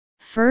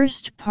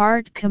First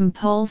part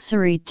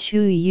compulsory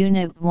 2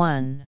 Unit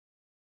 1.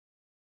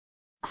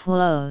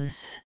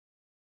 Close.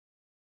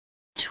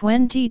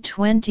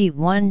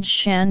 2021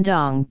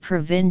 Shandong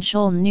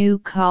Provincial New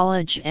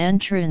College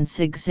Entrance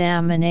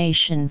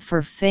Examination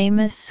for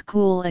Famous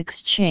School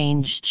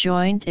Exchange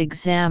Joint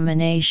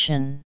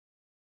Examination.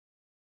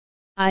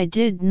 I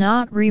did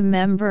not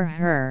remember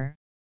her,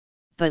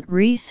 but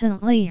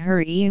recently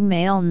her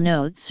email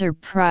note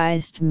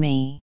surprised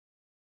me.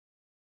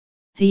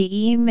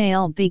 The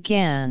email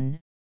began,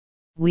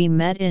 "We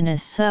met in a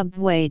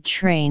subway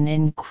train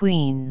in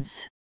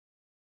Queens.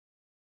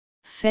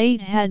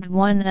 Fate had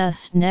won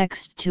us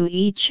next to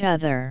each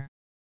other."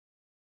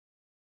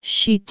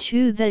 She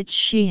too that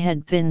she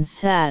had been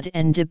sad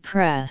and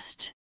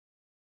depressed.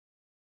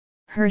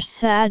 Her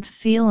sad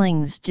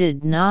feelings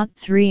did not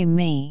thrill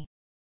me.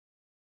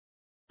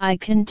 I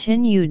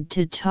continued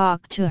to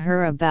talk to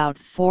her about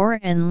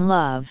foreign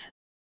love.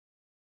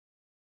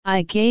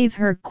 I gave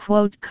her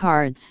quote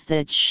cards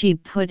that she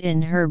put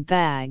in her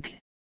bag.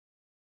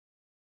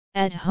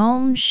 At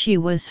home she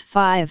was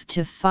 5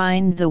 to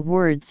find the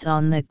words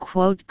on the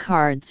quote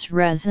cards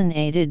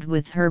resonated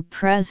with her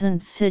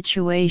present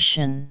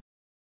situation.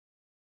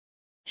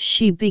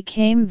 She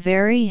became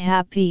very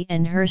happy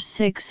and her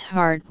 6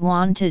 heart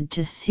wanted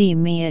to see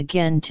me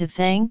again to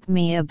thank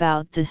me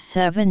about the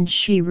 7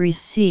 she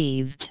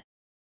received.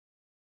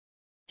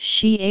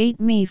 She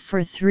ate me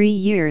for 3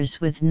 years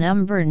with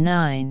number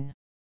 9.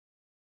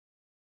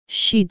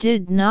 She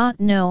did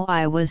not know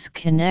I was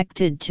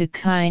connected to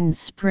Kind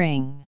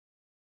Spring.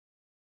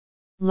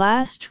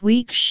 Last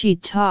week she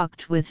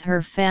talked with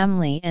her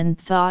family and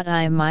thought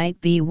I might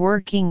be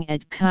working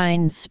at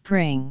Kind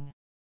Spring.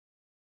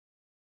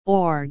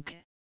 Org.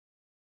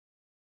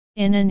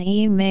 In an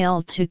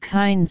email to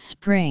Kind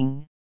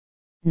Spring,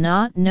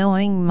 not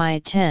knowing my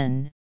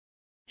 10,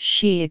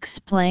 she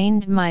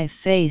explained my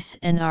face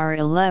and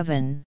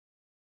R11.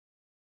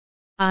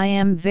 I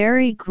am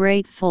very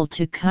grateful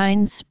to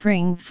Kind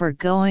Spring for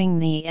going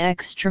the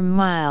extra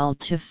mile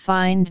to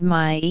find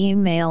my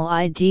email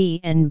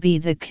ID and be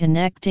the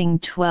connecting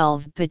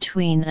 12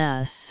 between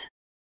us.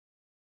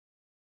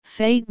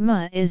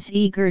 Fatma is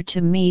eager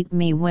to meet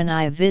me when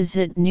I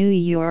visit New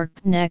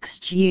York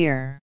next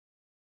year.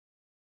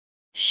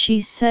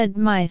 She said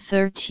my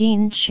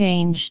 13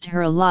 changed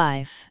her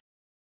life.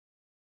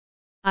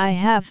 I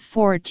have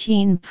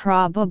 14,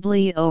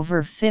 probably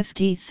over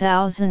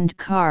 50,000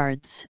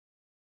 cards.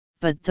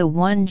 But the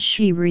one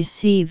she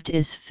received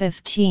is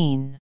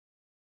 15.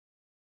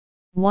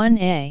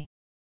 1a.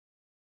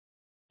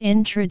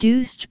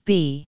 Introduced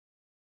B.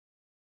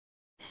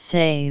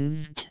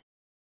 Saved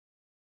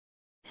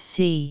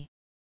C.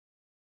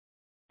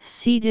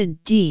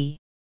 Seated D.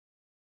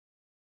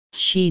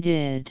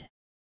 Cheated.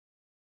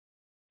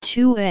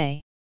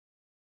 2a.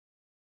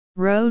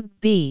 Wrote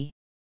B.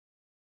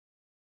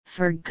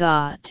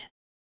 Forgot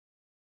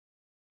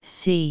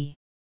C.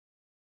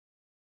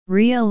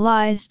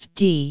 Realized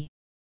D.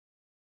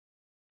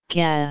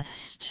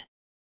 Guessed.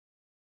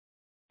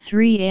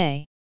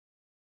 3a.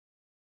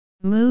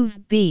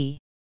 Move B.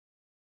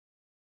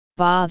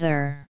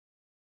 Bother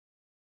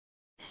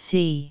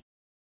C.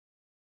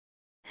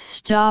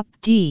 Stop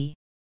D.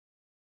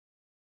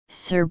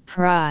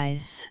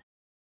 Surprise.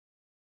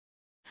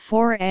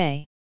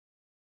 4a.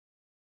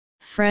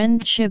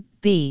 Friendship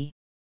B.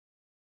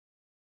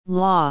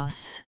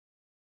 Loss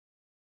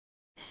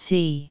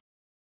C.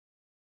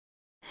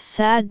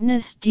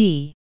 Sadness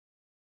D.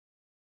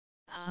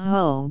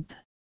 Hope.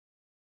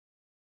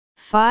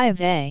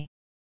 5a.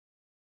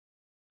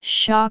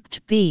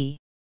 Shocked B.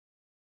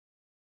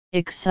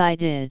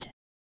 Excited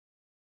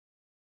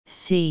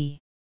C.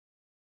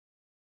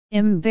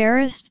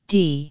 Embarrassed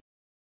D.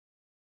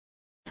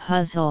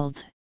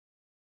 Puzzled.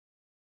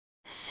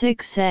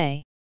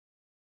 6a.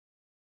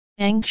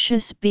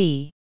 Anxious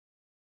B.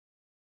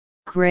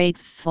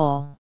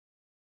 Grateful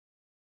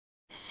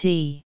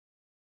C.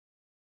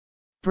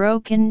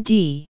 Broken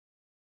D.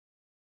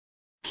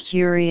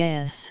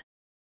 Curious.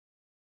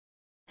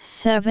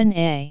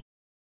 7a.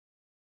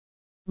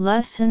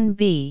 Lesson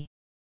B.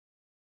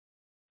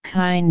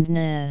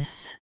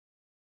 Kindness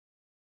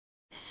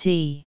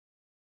C.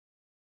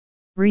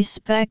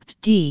 Respect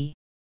D.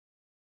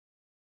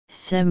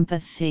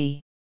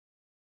 Sympathy.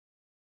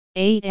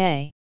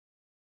 8a.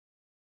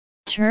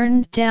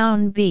 Turned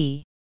down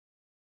B.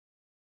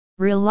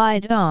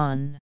 Relied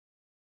on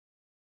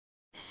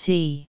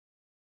C.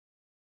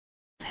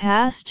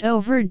 Passed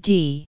over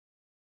D.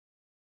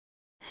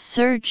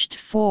 Searched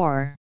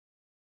for.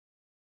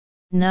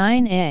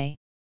 9a.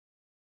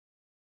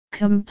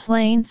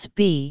 Complaints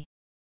B.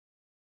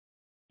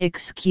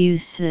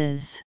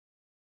 Excuses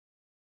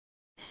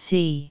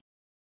C.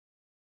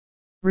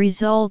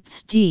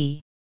 Results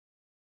D.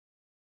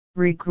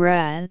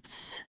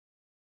 Regrets.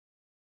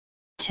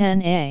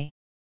 10a.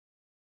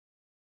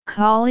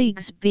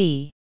 Colleagues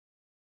B.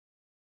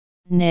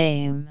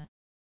 Name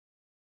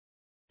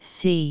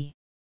C.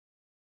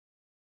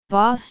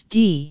 Boss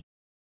D.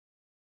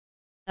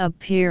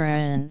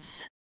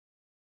 Appearance.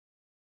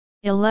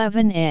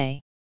 11a.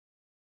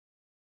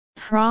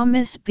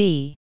 Promise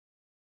B.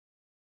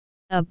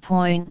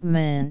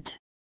 Appointment.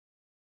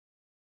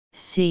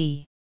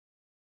 C.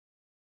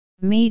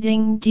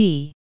 Meeting.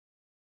 D.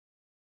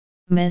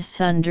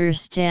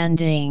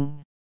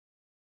 Misunderstanding.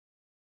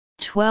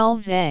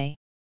 12a.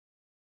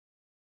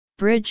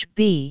 Bridge.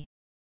 B.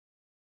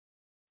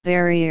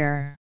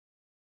 Barrier.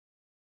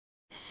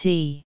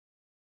 C.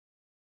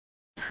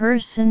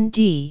 Person.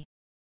 D.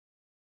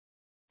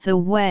 The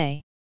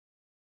way.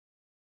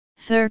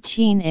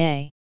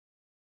 13a.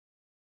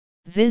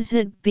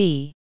 Visit.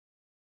 B.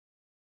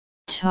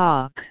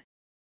 Talk.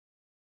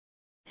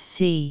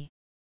 C.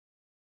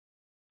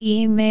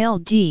 Email.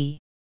 D.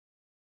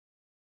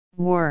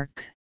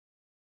 Work.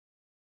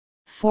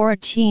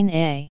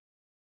 14a.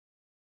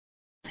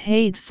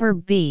 Paid for.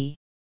 B.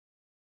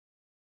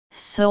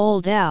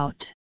 Sold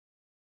out.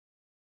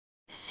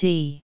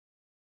 C.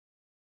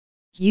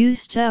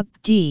 Used up.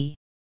 D.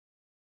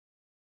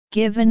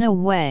 Given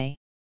away.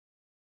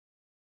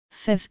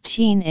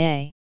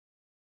 15a.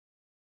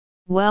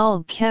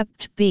 Well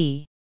kept.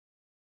 B.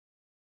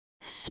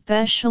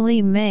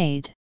 Specially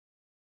made.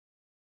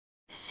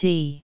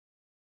 C.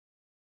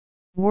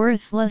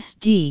 Worthless.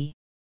 D.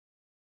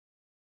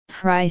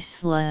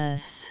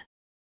 Priceless.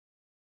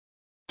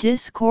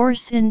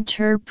 Discourse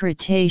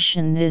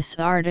interpretation. This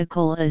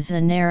article is a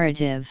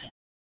narrative.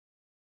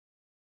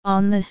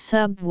 On the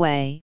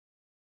subway,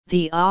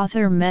 the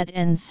author met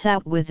and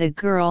sat with a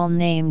girl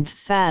named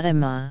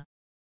Fatima.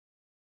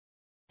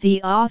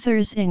 The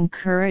author's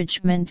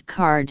encouragement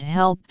card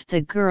helped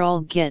the girl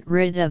get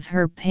rid of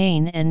her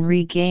pain and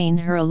regain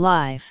her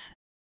life.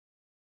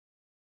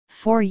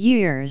 For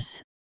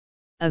years,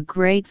 a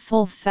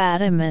grateful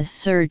Fatima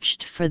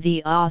searched for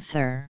the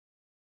author.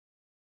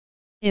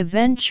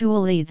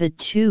 Eventually the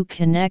two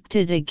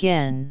connected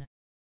again.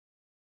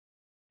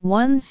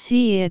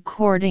 1c.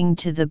 According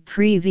to the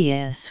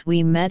previous,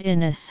 we met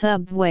in a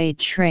subway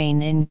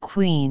train in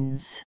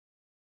Queens.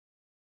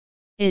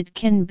 It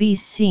can be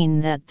seen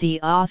that the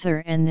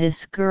author and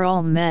this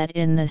girl met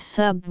in the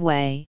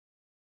subway,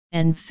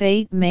 and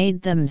fate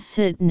made them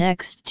sit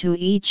next to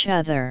each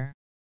other.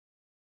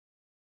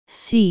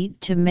 Seat.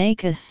 To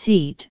make a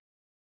seat,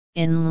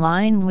 in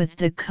line with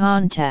the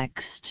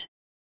context.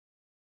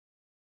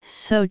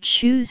 So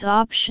choose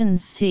option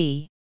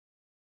C.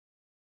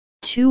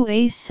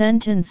 2a.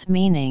 Sentence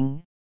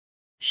meaning: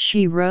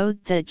 she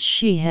wrote that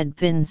she had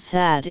been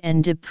sad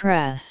and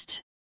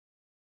depressed.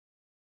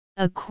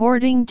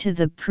 According to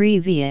the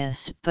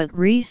previous, but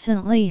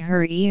recently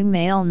her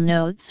email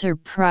note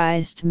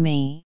surprised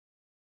me.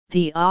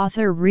 The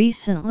author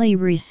recently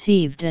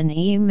received an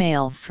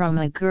email from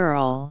a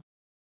girl,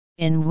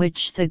 in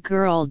which the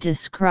girl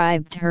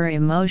described her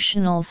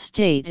emotional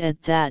state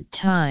at that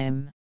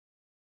time.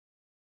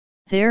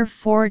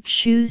 Therefore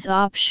choose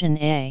option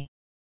A.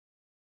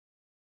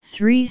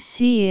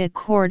 3c.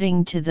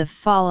 According to the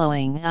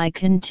following, I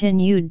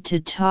continued to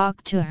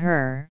talk to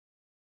her.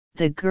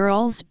 The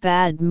girl's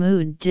bad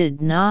mood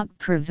did not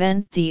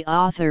prevent the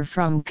author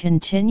from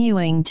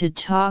continuing to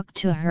talk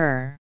to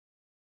her.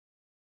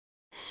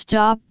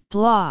 Stop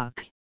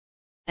block,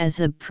 as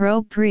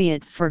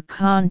appropriate for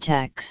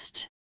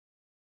context.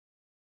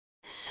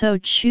 So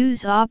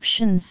choose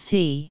option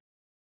C.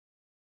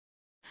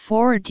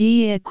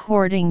 4d.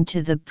 According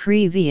to the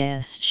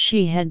previous,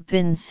 she had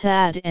been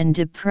sad and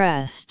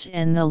depressed,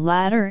 and the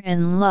latter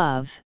in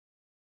love.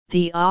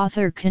 The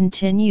author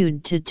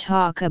continued to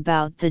talk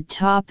about the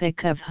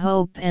topic of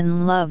hope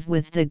and love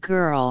with the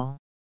girl.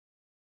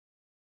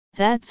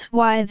 That's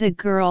why the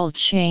girl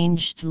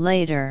changed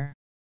later.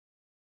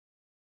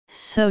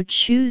 So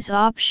choose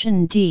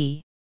option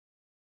D.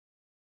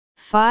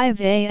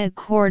 5a.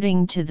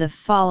 According to the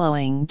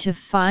following, to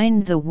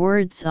find the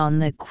words on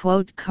the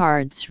quote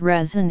cards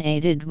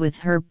resonated with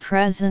her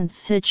present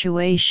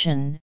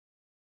situation.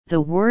 The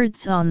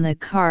words on the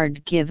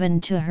card given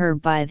to her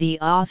by the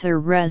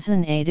author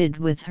resonated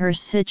with her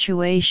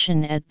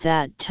situation at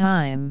that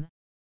time,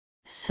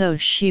 so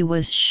she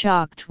was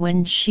shocked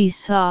when she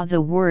saw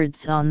the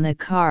words on the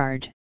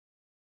card.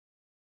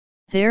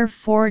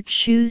 Therefore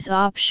choose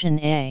option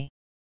A.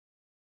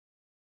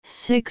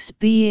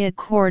 6b.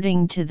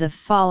 According to the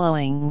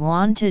following,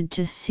 wanted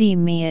to see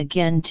me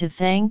again to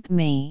thank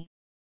me.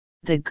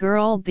 The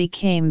girl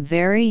became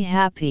very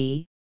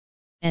happy,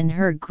 and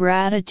her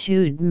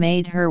gratitude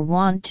made her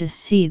want to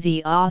see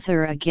the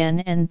author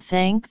again and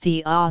thank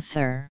the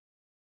author.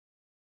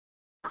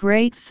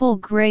 Grateful,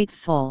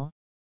 grateful,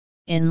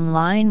 in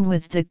line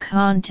with the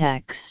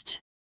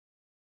context.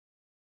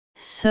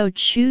 So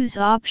choose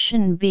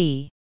option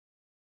B.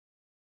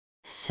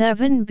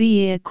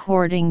 7b.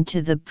 According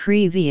to the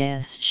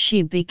previous,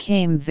 she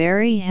became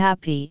very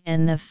happy,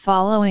 and the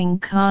following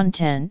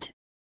content.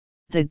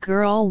 The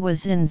girl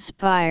was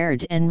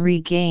inspired and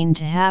regained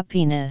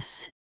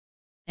happiness,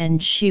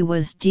 and she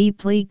was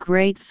deeply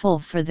grateful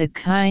for the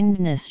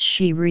kindness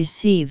she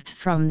received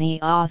from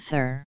the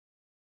author.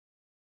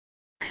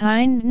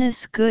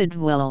 Kindness,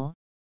 goodwill,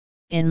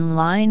 in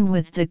line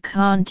with the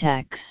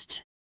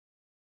context.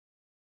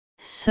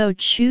 So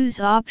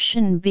choose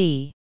option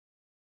B.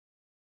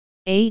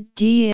 8d.